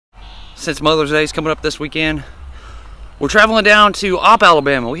since Mother's Day is coming up this weekend, we're traveling down to Opp,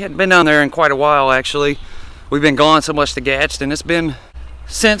 Alabama. We hadn't been down there in quite a while, actually. We've been gone so much to Gadsden. It's been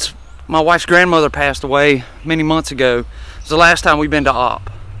since my wife's grandmother passed away many months ago. It's the last time we've been to Opp.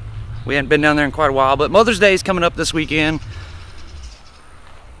 We hadn't been down there in quite a while, but Mother's Day is coming up this weekend,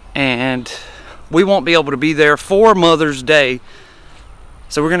 and we won't be able to be there for Mother's Day.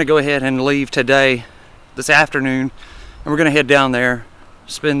 So we're gonna go ahead and leave today, this afternoon, and we're gonna head down there,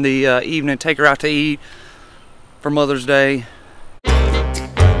 spend the evening, take her out to eat for Mother's Day.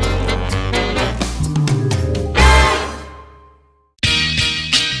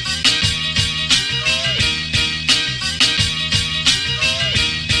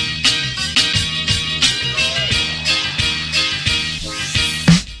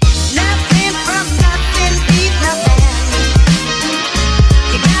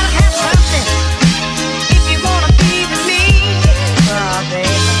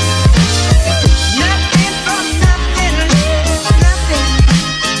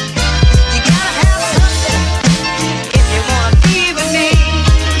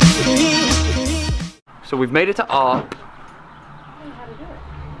 So we've made it to Opp.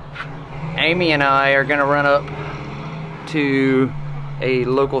 Amy and I are gonna run up to a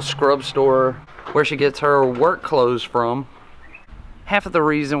local scrub store where she gets her work clothes from. Half of the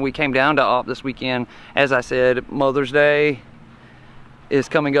reason we came down to Opp this weekend, as I said, Mother's Day is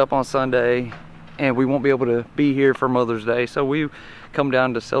coming up on Sunday, and we won't be able to be here for Mother's Day, so we come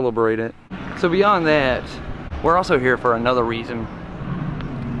down to celebrate it. So beyond that, we're also here for another reason.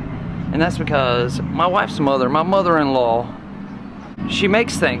 And that's because my wife's mother, my mother-in-law, she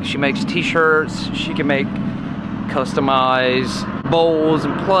makes things. She makes t-shirts, she can make customized bowls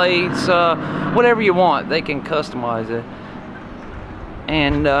and plates, whatever you want, they can customize it.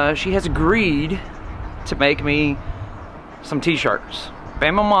 And she has agreed to make me some t-shirts.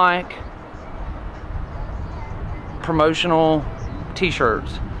 Bama Mike promotional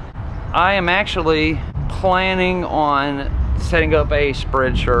t-shirts. I am actually planning on setting up a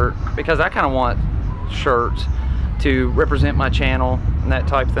spreadshirt because I kind of want shirts to represent my channel and that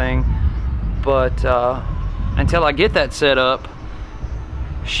type thing, but until I get that set up,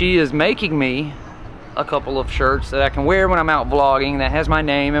 she is making me a couple of shirts that I can wear when I'm out vlogging that has my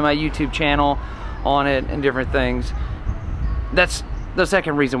name and my YouTube channel on it and different things. That's the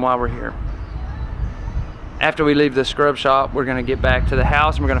second reason why we're here. After we leave the scrub shop, we're gonna get back to the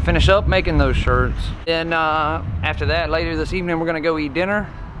house and we're gonna finish up making those shirts. Then after that, later this evening, we're gonna go eat dinner.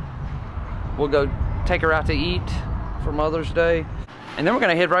 We'll go take her out to eat for Mother's Day. And then we're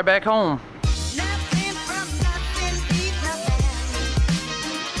gonna head right back home.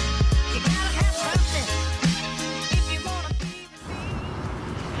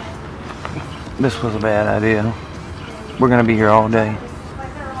 This was a bad idea. We're gonna be here all day.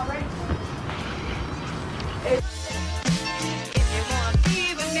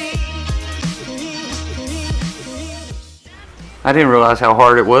 I didn't realize how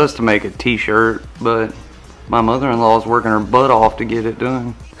hard it was to make a t-shirt, but my mother-in-law is working her butt off to get it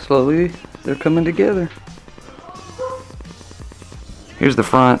done. Slowly, they're coming together. Here's the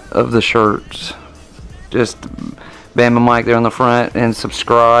front of the shirts. Just Bama Mike there on the front, and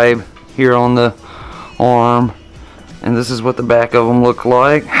subscribe here on the arm. And this is what the back of them look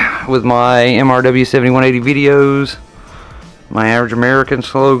like with my MRW 7180 videos, my Average American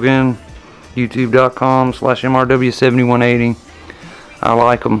slogan, youtube.com/MRW7180. I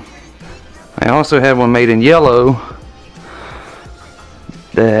like them. I also have one made in yellow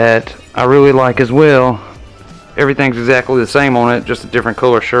that I really like as well. Everything's exactly the same on it, just a different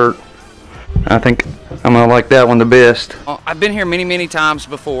color shirt. I think I'm gonna like that one the best. I've been here many times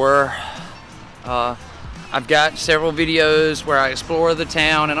before. I've got several videos where I explore the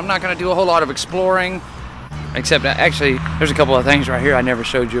town, and I'm not gonna do a whole lot of exploring, except actually there's a couple of things right here I never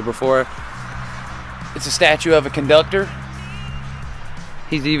showed you before. It's a statue of a conductor.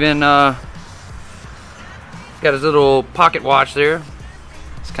 He's even got his little pocket watch there.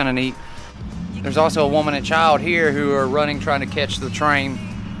 It's kind of neat. There's also a woman and child here who are running, trying to catch the train.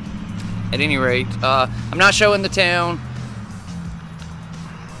 At any rate, I'm not showing the town.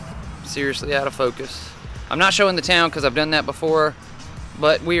 Seriously out of focus. I'm not showing the town because I've done that before,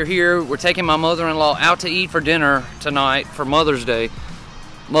 but we are here. We're taking my mother-in-law out to eat for dinner tonight for Mother's Day.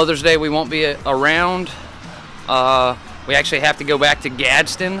 Mother's Day we won't be around. We actually have to go back to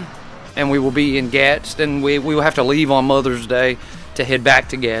Gadsden, and we will be in Gadsden. We will have to leave on Mother's Day to head back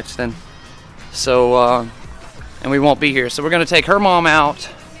to Gadsden. So, and we won't be here. So we're gonna take her mom out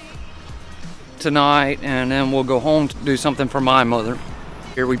tonight, and then we'll go home to do something for my mother.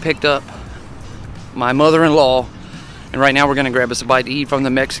 Here we picked up my mother-in-law And right now we're gonna grab us a bite to eat from the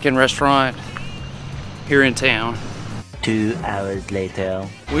Mexican restaurant here in town. 2 hours later.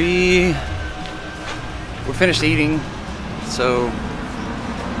 We're finished eating, so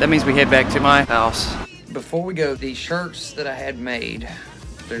that means we head back to my house. Before we go, these shirts that I had made,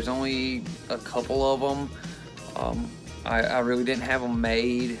 there's only a couple of them. I really didn't have them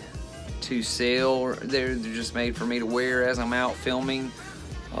made to sell. They're just made for me to wear as I'm out filming.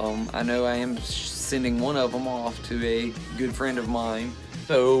 I know I am sending one of them off to a good friend of mine.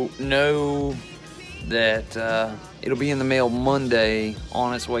 So know that it'll be in the mail Monday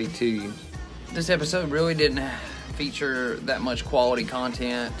on its way to you. This episode really didn't feature that much quality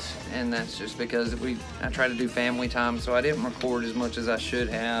content, and that's just because I try to do family time, so I didn't record as much as I should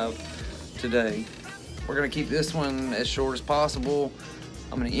have today. We're gonna keep this one as short as possible.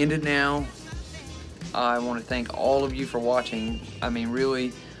 I'm gonna end it now. I want to thank all of you for watching. I mean,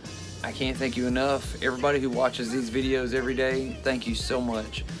 really, I can't thank you enough. Everybody who watches these videos every day, thank you so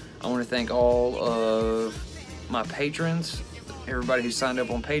much. I want to thank all of my patrons, everybody who signed up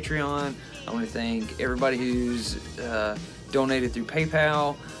on Patreon. I want to thank everybody who's donated through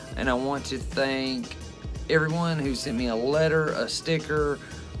PayPal, and I want to thank everyone who sent me a letter, a sticker,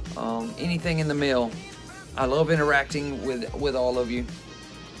 anything in the mail. I love interacting with all of you,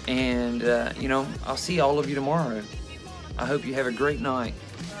 and you know, I'll see all of you tomorrow. I hope you have a great night.